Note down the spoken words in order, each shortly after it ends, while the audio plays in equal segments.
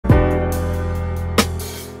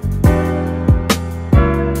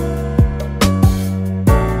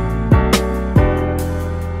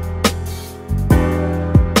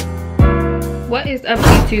is up,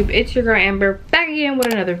 YouTube? It's your girl Amber back again with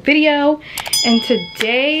another video, and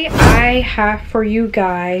today I have for you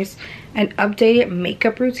guys an updated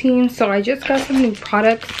makeup routine. So I just got some new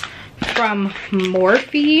products from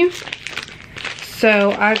MORPHE.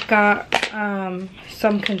 So I've got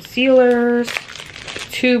some concealers,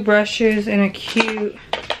 2 brushes, and a cute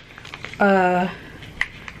I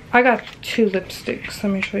got 2 lipsticks.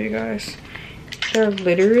 Let me show you guys. They're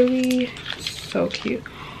literally so cute.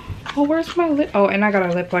 Oh, where's my lip? Oh, and I got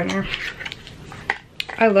a lip liner.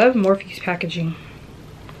 I love Morphe's packaging.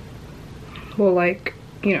 Well, like,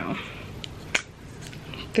 you know.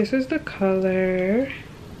 This is the color.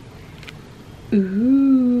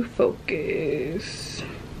 Ooh, focus.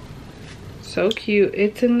 So cute.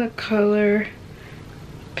 It's in the color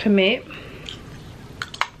Commit.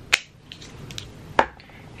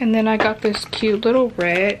 And then I got this cute little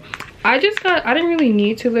red. I didn't really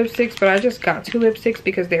need 2 lipsticks, but I just got 2 lipsticks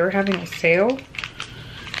because they were having a sale.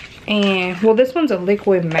 And, well, this one's a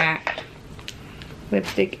liquid matte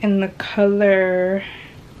lipstick in the color,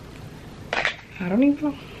 I don't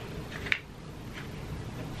even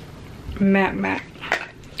know.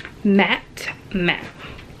 Matte.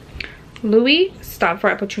 Louis, stop before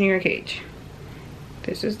I put you in your cage.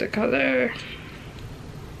 This is the color.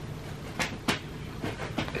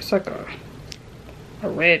 It's like a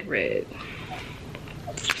red.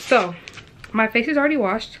 So my face is already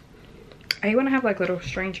washed. I hate when I have like little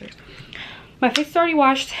strangers. My face is already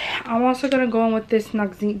washed. I'm also gonna go in with these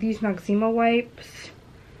Noxzema wipes.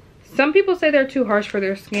 Some people say they're too harsh for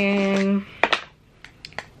their skin.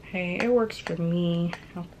 Hey, it works for me.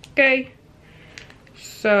 Okay,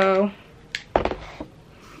 so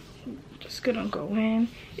just gonna go in.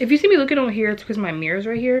 If you see me looking over here, it's because my mirror's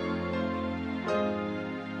right here.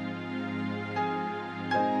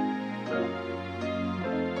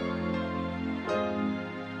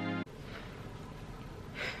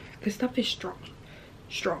 This stuff is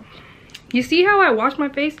strong. You see how I wash my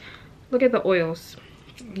face? Look at the oils.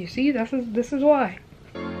 You see, this is why.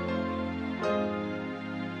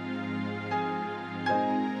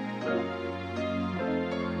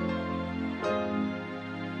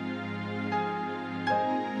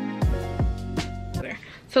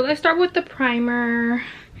 So let's start with the primer.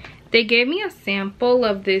 They gave me a sample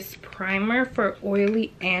of this primer for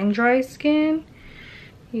oily and dry skin.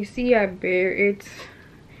 You see,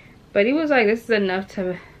 but he was like, this is enough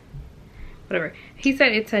to, whatever. He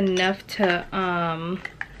said it's enough to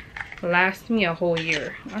last me a whole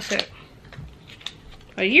year. I said,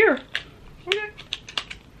 a year?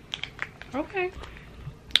 Okay.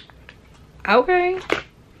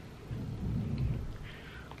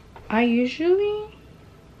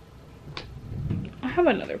 I have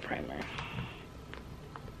another primer.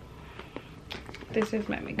 This is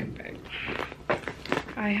my makeup bag.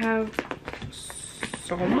 I have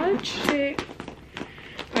so much shit.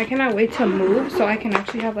 I cannot wait to move so I can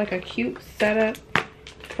actually have like a cute setup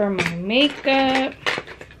for my makeup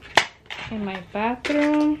in my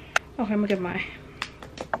bathroom. Okay, I'm gonna get my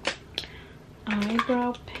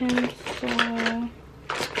eyebrow pencil.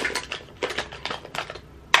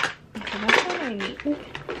 Okay, that's all I need. Ooh.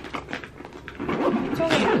 That's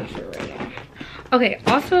all I need for right now. Okay,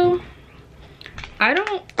 also,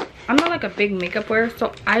 I'm not like a big makeup wearer,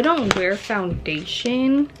 so I don't wear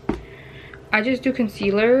foundation. I just do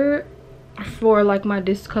concealer for like my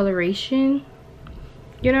discoloration,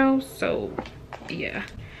 you know, so yeah.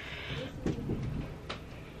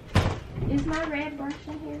 Is my red brush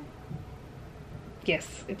in here?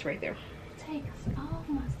 Yes, it's right there. Take all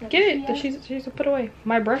my stuff. Get it. She's put away.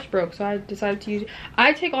 My brush broke, so I decided to use it.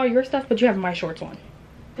 I take all your stuff, but you have my shorts on.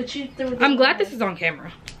 But you threw I'm glad this is on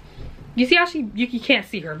camera. You see how you can't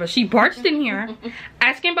see her, but she barged in here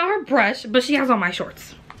asking about her brush, but she has on my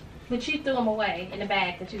shorts. But you threw them away in the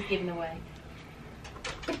bag that you was giving away.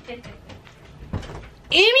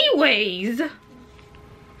 Anyways,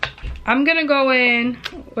 I'm gonna go in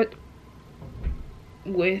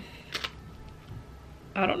with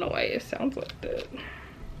I don't know why it sounds like that.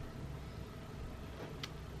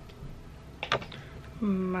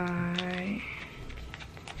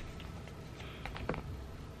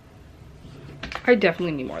 I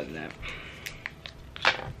definitely need more than that.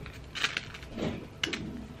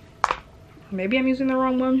 Maybe I'm using the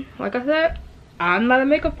wrong one. Like I said, I'm not a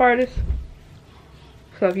makeup artist.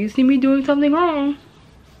 So if you see me doing something wrong,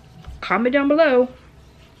 comment down below.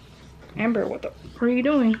 Amber, what are you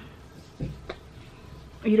doing?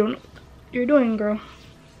 You don't know what you're doing, girl.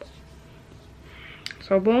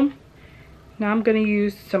 So boom. Now I'm gonna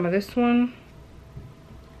use some of this one.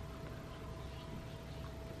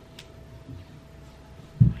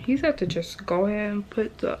 He's got to just go ahead and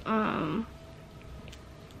put the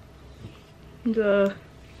the,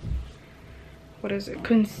 what is it,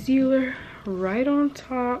 concealer right on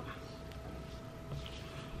top.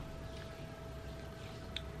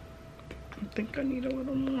 I think I need a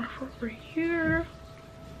little more for over here.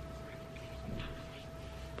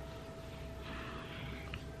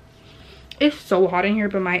 It's so hot in here,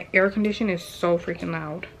 but my air conditioning is so freaking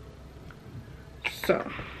loud. So,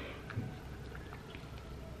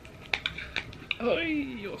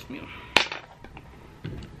 ay, Dios mío.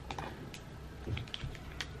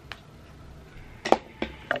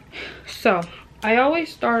 So, I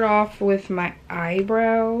always start off with my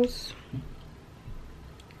eyebrows.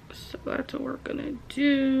 So that's what we're gonna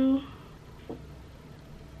do.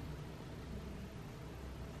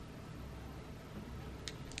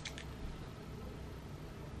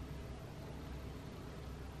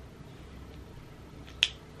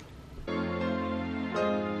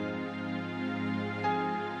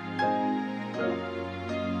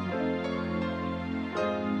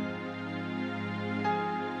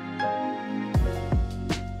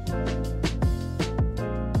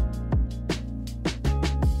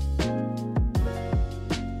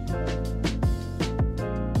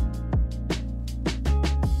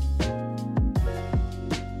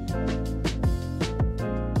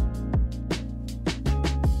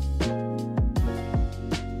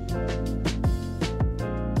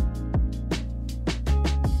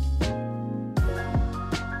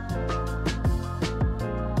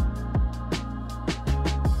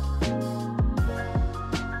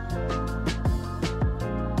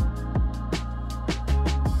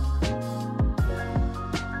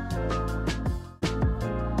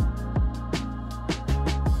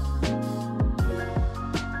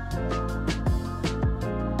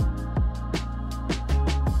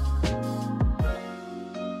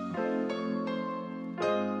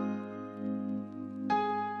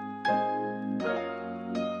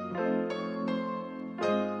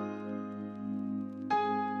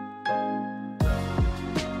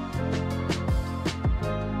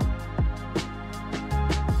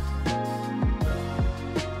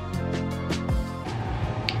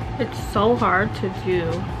 It's so hard to do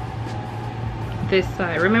this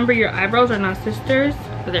side. Remember, your eyebrows are not sisters,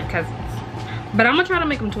 but they're cousins. But I'm gonna try to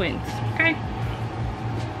make them twins, okay?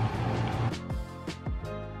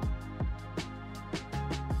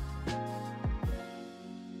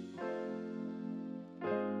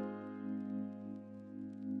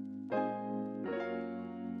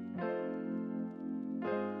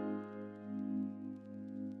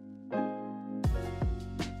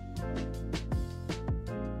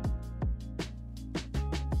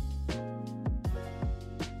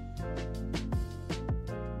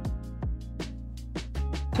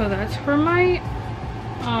 So that's for my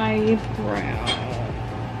eyebrow.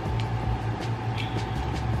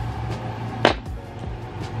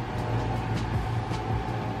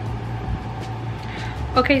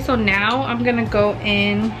 Okay, so now I'm gonna go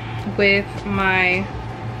in with my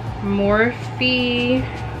Morphe.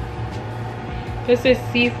 This is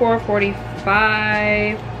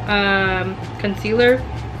C445 concealer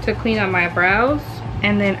to clean up my brows.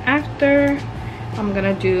 And then after, I'm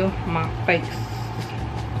gonna do my face.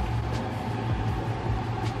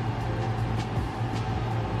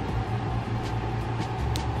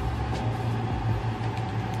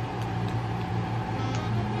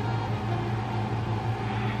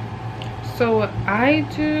 So what I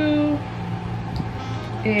do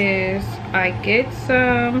is I get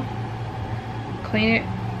some, clean it,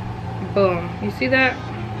 boom. You see that?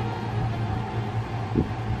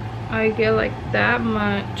 I get like that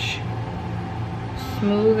much,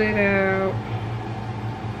 smooth it out,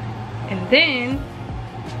 and then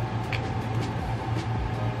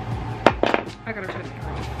I gotta turn it off.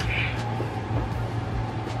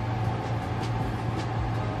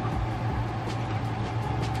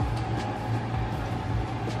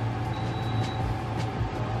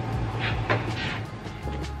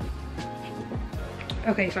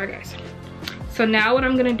 Okay, sorry guys. So now what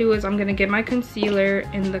I'm gonna do is I'm gonna get my concealer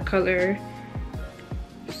in the color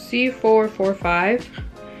C445.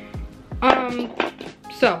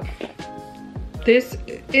 So this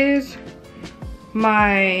is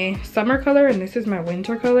my summer color and this is my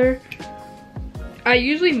winter color. I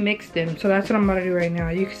usually mix them, so that's what I'm about to do right now.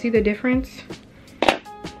 You can see the difference,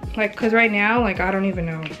 like, cause right now, like, I don't even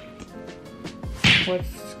know what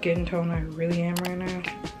skin tone I really am right now.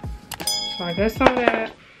 So I get some of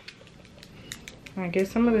that. I get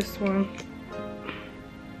some of this one.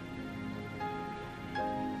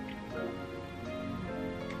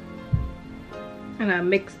 And I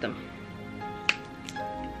mix them.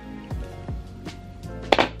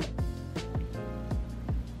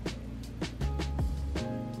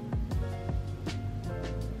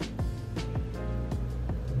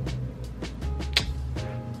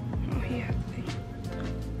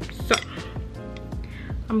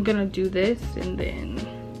 I'm gonna do this and then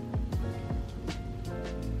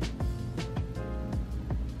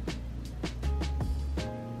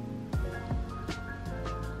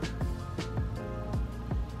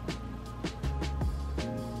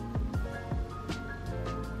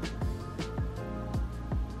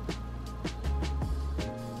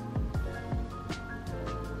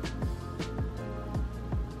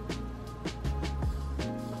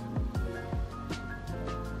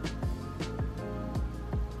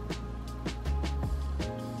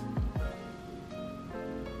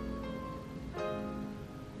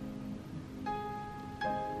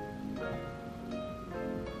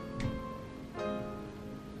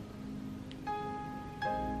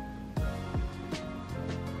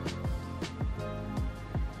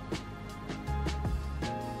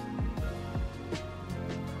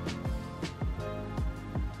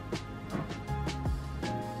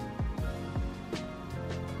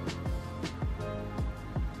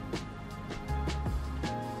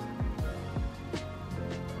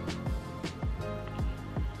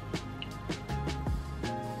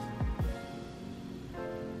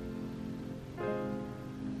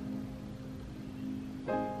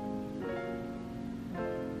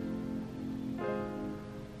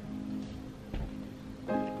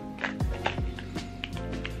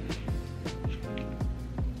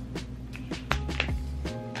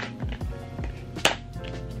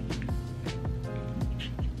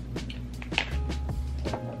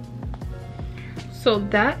so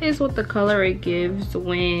that is what the color it gives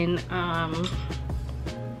when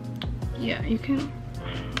yeah, you can,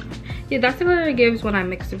 yeah, that's the color it gives when I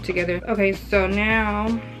mix them together. Okay, so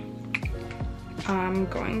now I'm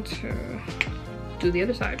going to do the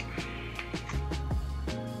other side.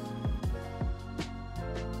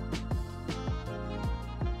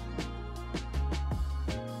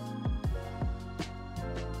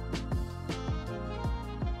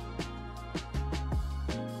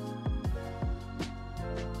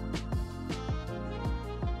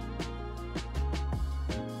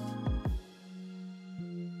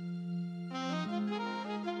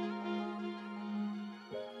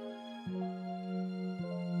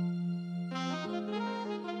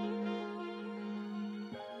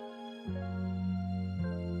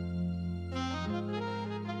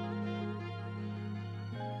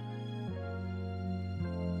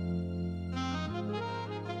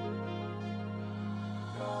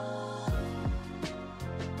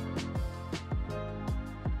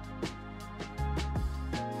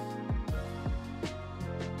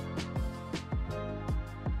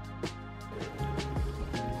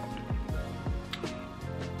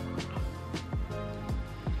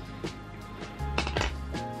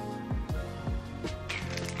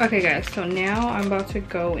 Okay guys, so now I'm about to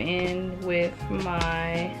go in with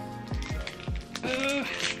my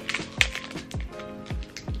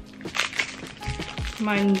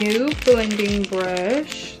my new blending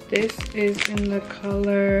brush. This is in the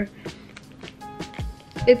color,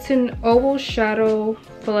 it's an oval shadow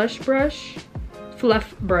fluff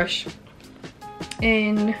brush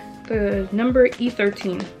in the number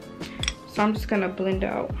E13. So I'm just gonna blend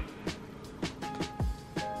out.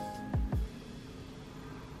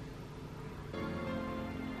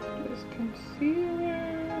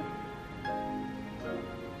 Concealer.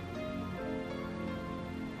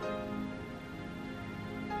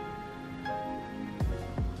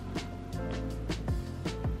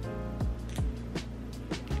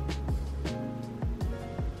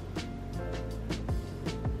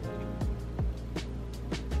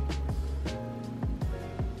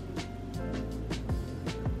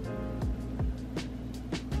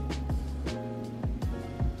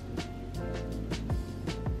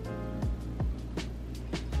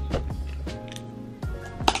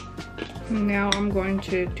 Now I'm going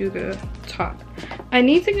to do the top. I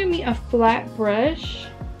need to get me a flat brush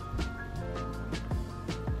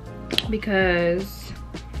because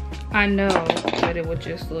I know that it would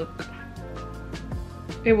just look,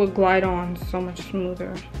 it would glide on so much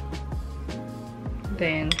smoother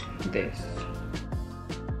than this.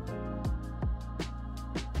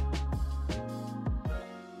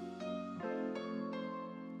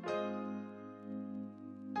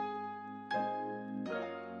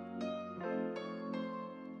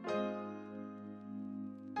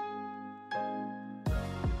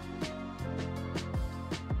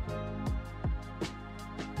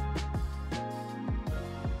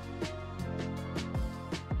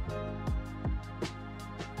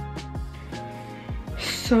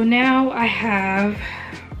 So now I have,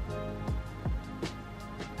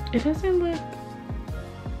 it doesn't look,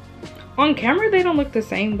 on camera they don't look the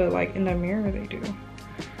same, but like in the mirror they do.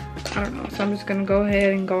 I don't know, so I'm just gonna go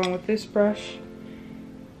ahead and go in with this brush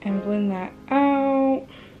and blend that out.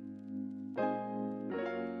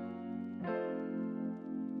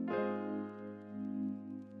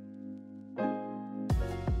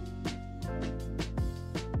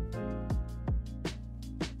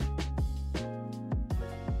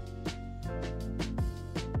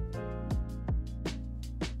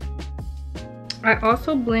 I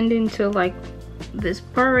also blend into like this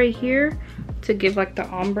part right here to give like the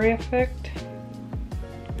ombre effect.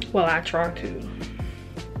 Well, I try to.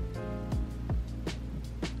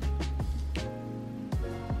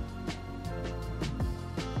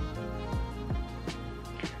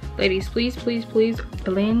 Ladies, please, please, please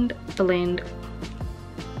blend, blend.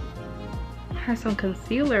 Has some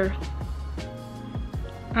concealer.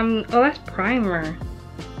 Oh, that's primer.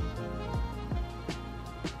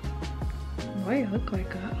 Why it look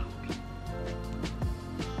like that?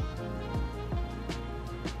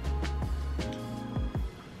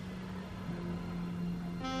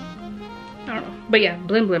 I don't know, but yeah,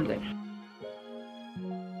 blend, blend, blend.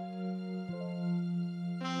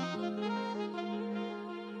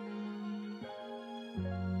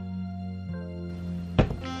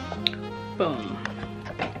 Boom.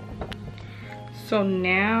 So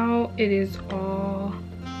now it is all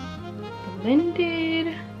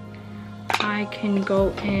blended. I can go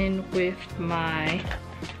in with my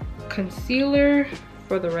concealer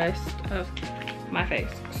for the rest of my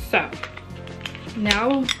face. So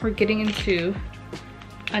now we're getting into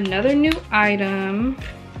another new item.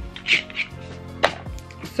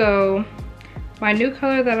 So my new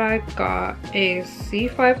color that I got is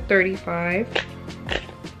C535,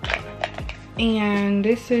 and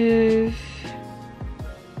this is,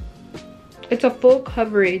 it's a full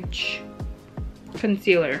coverage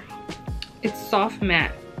concealer. It's soft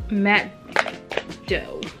matte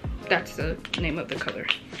dough. That's the name of the color.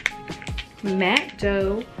 Matte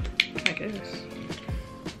dough, I guess.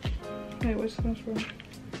 Wait, what's this for?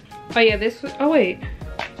 Oh yeah, this was, oh wait.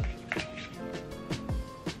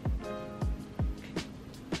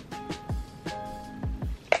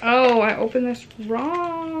 Oh, I opened this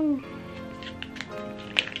wrong.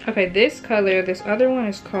 Okay, this color, this other one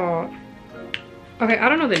is called, okay, I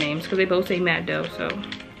don't know the names because they both say matte dough, so.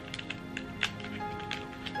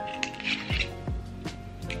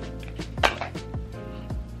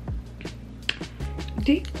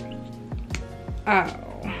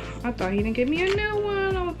 Oh, I thought he didn't give me a new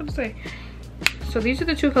one. I was about to say. So these are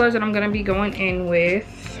the two colors that I'm gonna be going in with.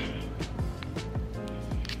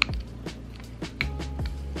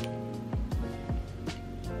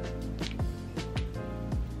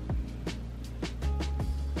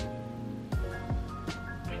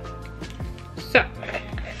 So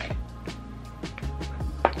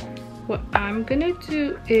what I'm gonna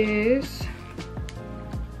do is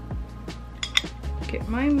get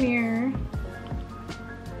my mirror,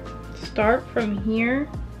 start from here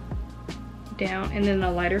down, and then the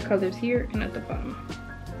lighter colors here and at the bottom.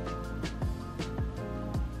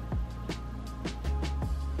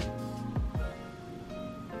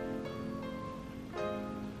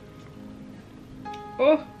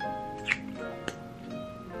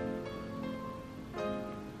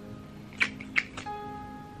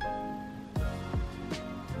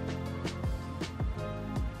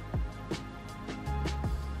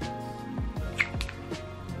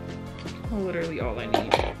 Oh, literally all I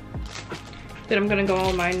need. Then I'm gonna go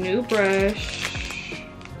on my new brush.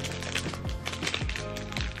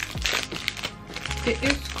 It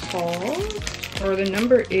is called, or the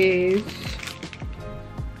number is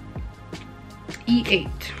E8.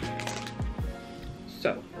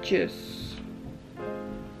 So just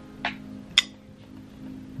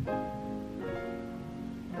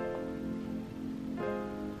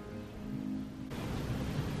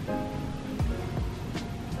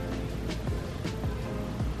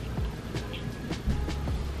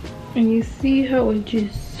and you see how it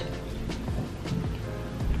just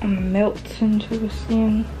melts into the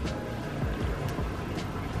skin.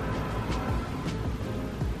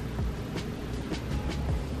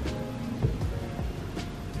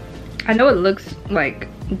 I know it looks like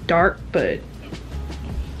dark, but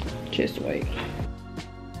just wait.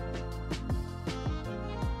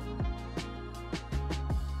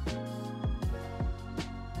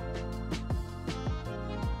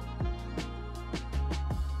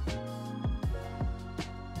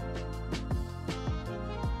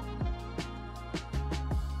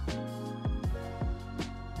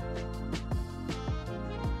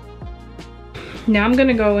 Now I'm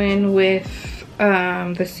gonna go in with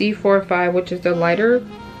the C45, which is the lighter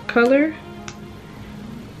color.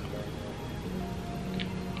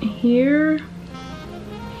 Here,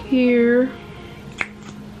 here,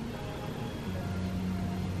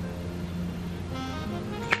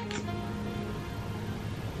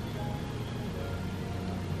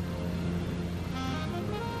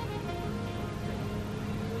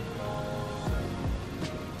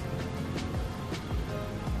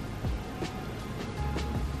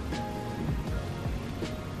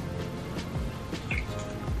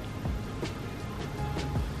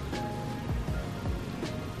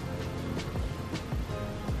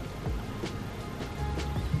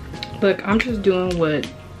 Look, I'm just doing what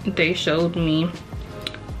they showed me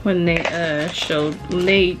when they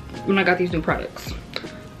when I got these new products,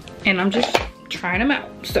 and I'm just trying them out.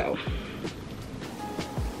 So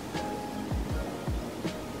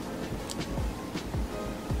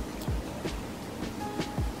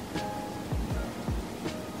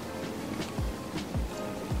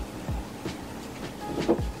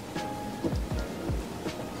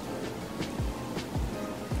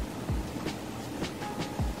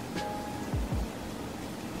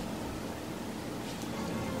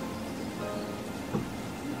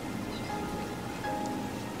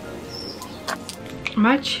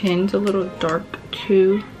my chin's a little dark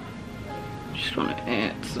too. Just want to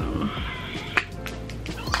add some.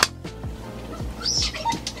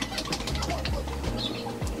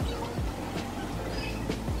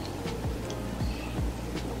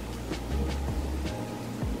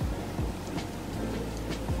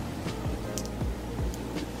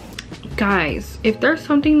 Guys, if there's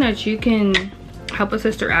something that you can help a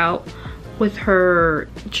sister out with her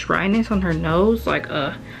dryness on her nose, like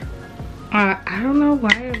I don't know why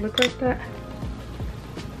I look like that.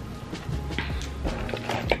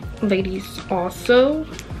 Ladies, also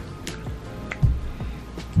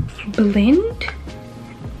blend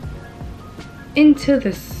into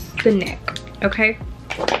the neck, okay?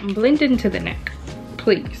 Blend into the neck,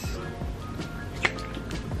 please.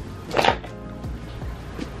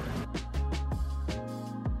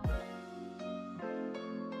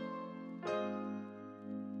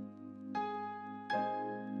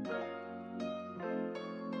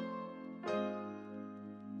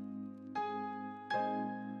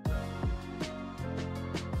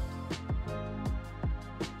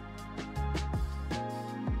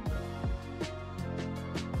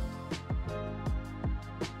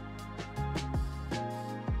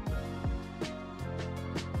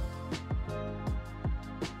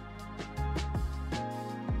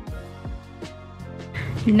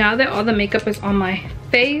 Now that all the makeup is on my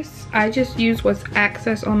face, I just use what's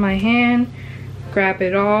excess on my hand, grab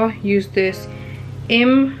it all, use this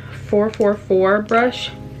M444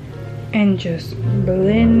 brush, and just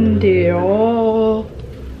blend it all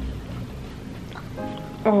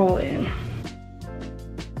in.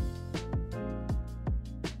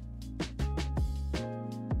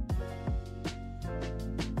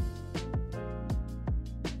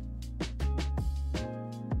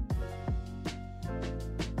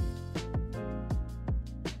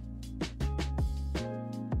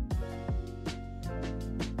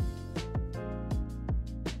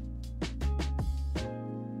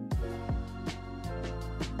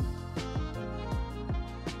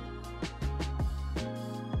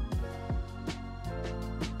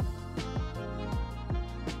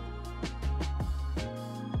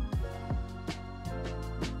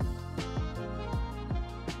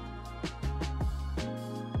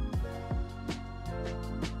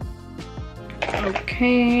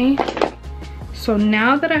 Okay, so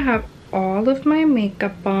now that I have all of my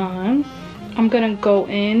makeup on, I'm gonna go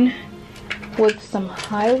in with some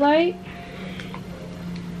highlight.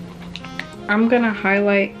 I'm gonna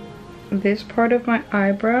highlight this part of my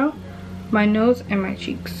eyebrow, my nose, and my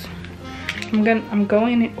cheeks. I'm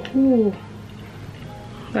going in. Ooh,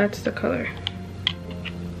 that's the color.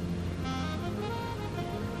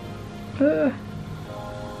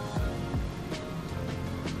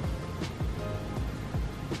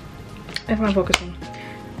 It's not focusing,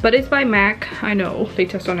 but it's by MAC. I know they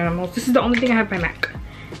test on animals. This is the only thing I have by MAC,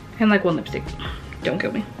 and like one lipstick. Don't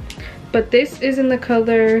kill me. But this is in the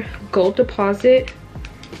color Gold Deposit.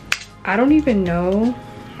 I don't even know.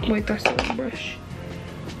 Wait, that's the wrong brush.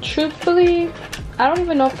 Truthfully, I don't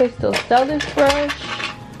even know if they still sell this brush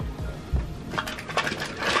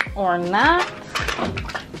or not.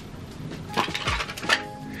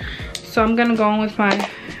 So I'm gonna go in with my,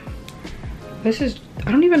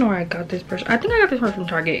 I don't even know where I got this brush. I think I got this brush from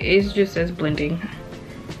Target. It just says blending.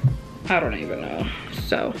 I don't even know.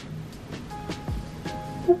 So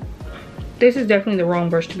this is definitely the wrong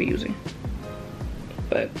brush to be using.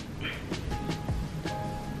 But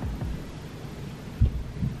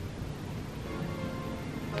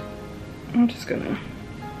I'm just gonna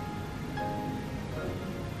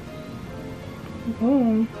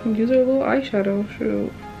boom, use a little eyeshadow.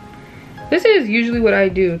 Shoot. This is usually what I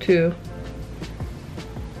do too.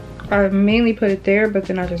 I mainly put it there, but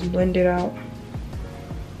then I just blend it out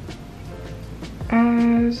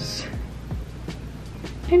as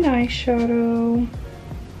an eyeshadow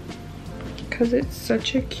because it's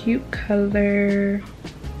such a cute color.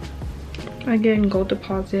 Again, Gold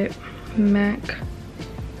Deposit, MAC.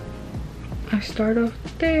 I start off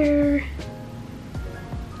there,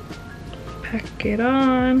 pack it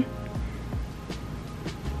on.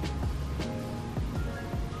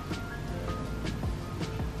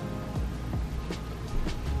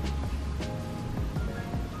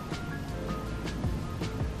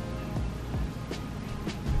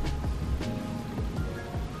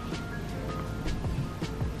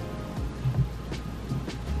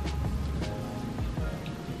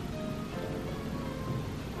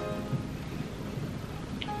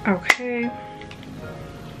 Okay.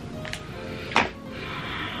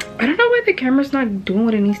 I don't know why the camera's not doing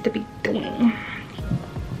what it needs to be doing.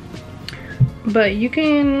 But you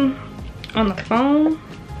can, on the phone.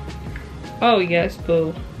 Oh yes,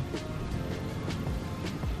 boo.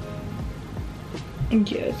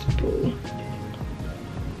 Yes, boo.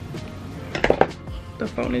 The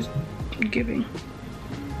phone is giving.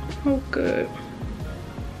 Oh, good.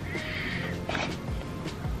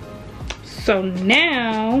 So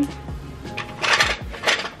now,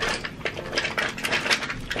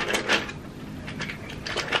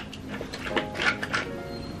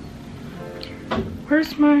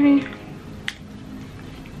 where's my,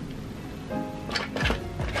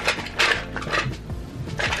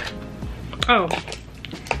 oh,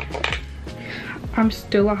 I'm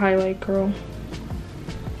still a highlight girl.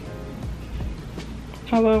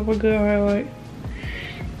 I love a good highlight.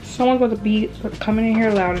 Someone's going to be coming in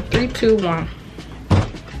here loud in 3, 2, 1.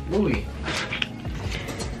 Movie.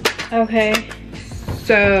 Okay,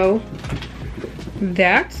 so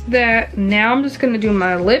that's that. Now I'm just gonna do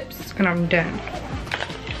my lips and I'm done.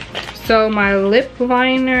 So my lip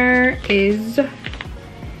liner is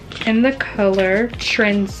in the color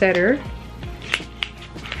Trendsetter.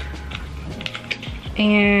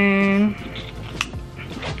 And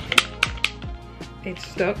it's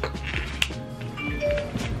stuck.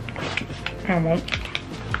 I won't.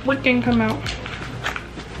 What can come out?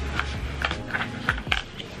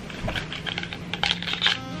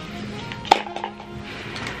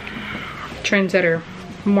 Trendsetter,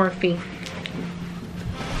 Morphe.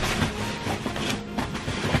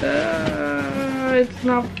 It's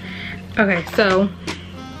not. Okay, so.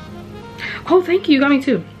 Oh, thank you. You got me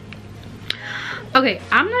too. Okay,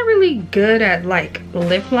 I'm not really good at like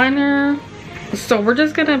lip liner. So we're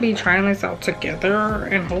just gonna be trying this out together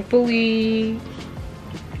and hopefully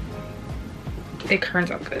it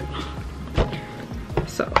turns out good.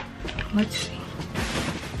 So let's see.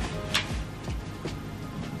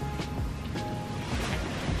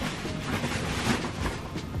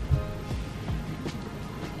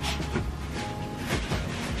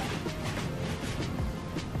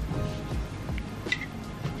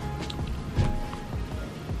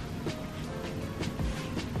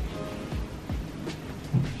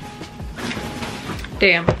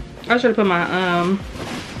 Damn, I should have put my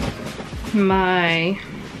my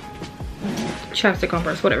chapstick on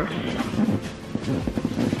first, whatever.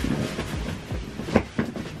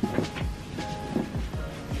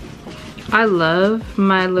 I love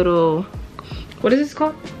my little, what is this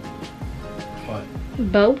called?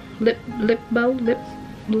 What? Bow? Lip bow?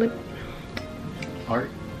 Lip. Heart?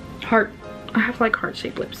 Heart. I have like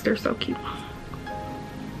heart-shaped lips. They're so cute.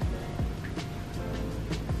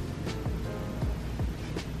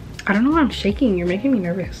 I don't know why I'm shaking. You're making me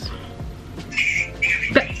nervous.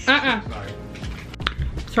 But,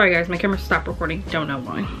 Sorry guys, my camera stopped recording. Don't know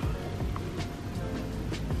why.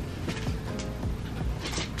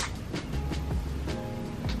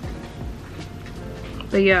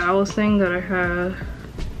 But yeah, I was saying that I had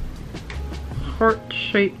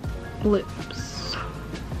heart-shaped lips.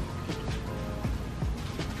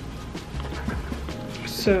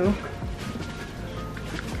 So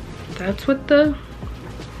that's what the,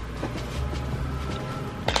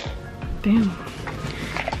 damn,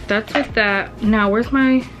 that's what that. Now where's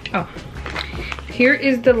my, oh, here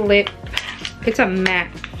is the lip. It's a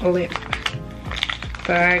matte lip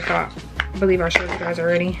that I got. I believe I showed you guys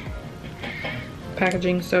already.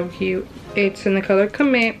 Packaging so cute. It's in the color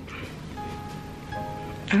Commit.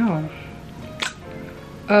 Oh.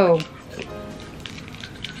 Oh.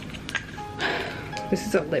 This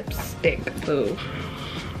is a lipstick. Ooh.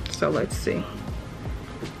 So let's see.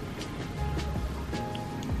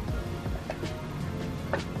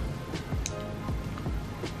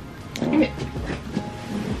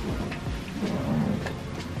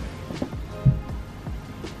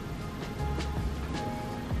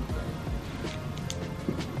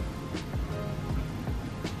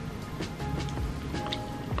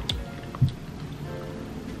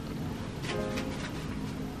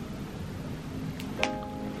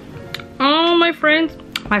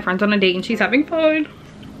 My friend's on a date and she's having fun.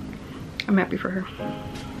 I'm happy for her.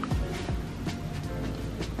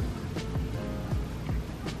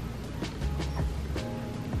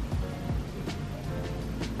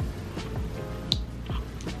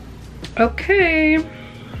 Okay.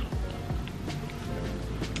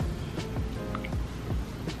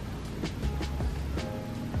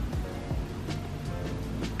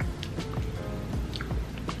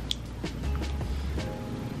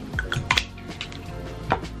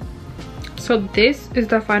 So this is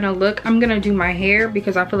the final look. I'm gonna do my hair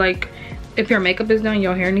because I feel like if your makeup is done,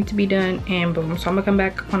 your hair needs to be done, and boom. So I'm gonna come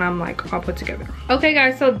back when I'm like all put together. Okay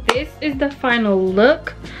guys, so this is the final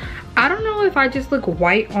look. I don't know if I just look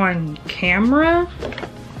white on camera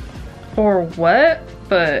or what,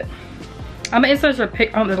 but I'm gonna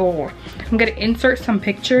insert some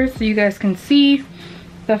pictures so you guys can see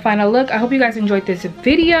the final look. I hope you guys enjoyed this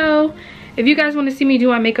video. If you guys want to see me do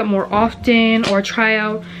my makeup more often or try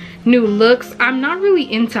out new looks, I'm not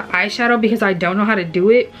really into eyeshadow because I don't know how to do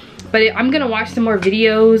it, but I'm gonna watch some more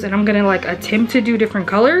videos and I'm gonna like attempt to do different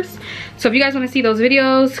colors. So if you guys want to see those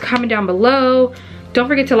videos, comment down below. Don't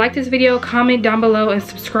forget to like this video, comment down below, and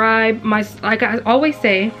subscribe. Like I always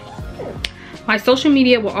say, my social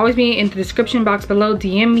media will always be in the description box below.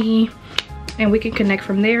 DM me and we can connect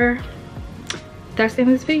from there. That's the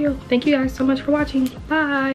end of this video. Thank you guys so much for watching. Bye.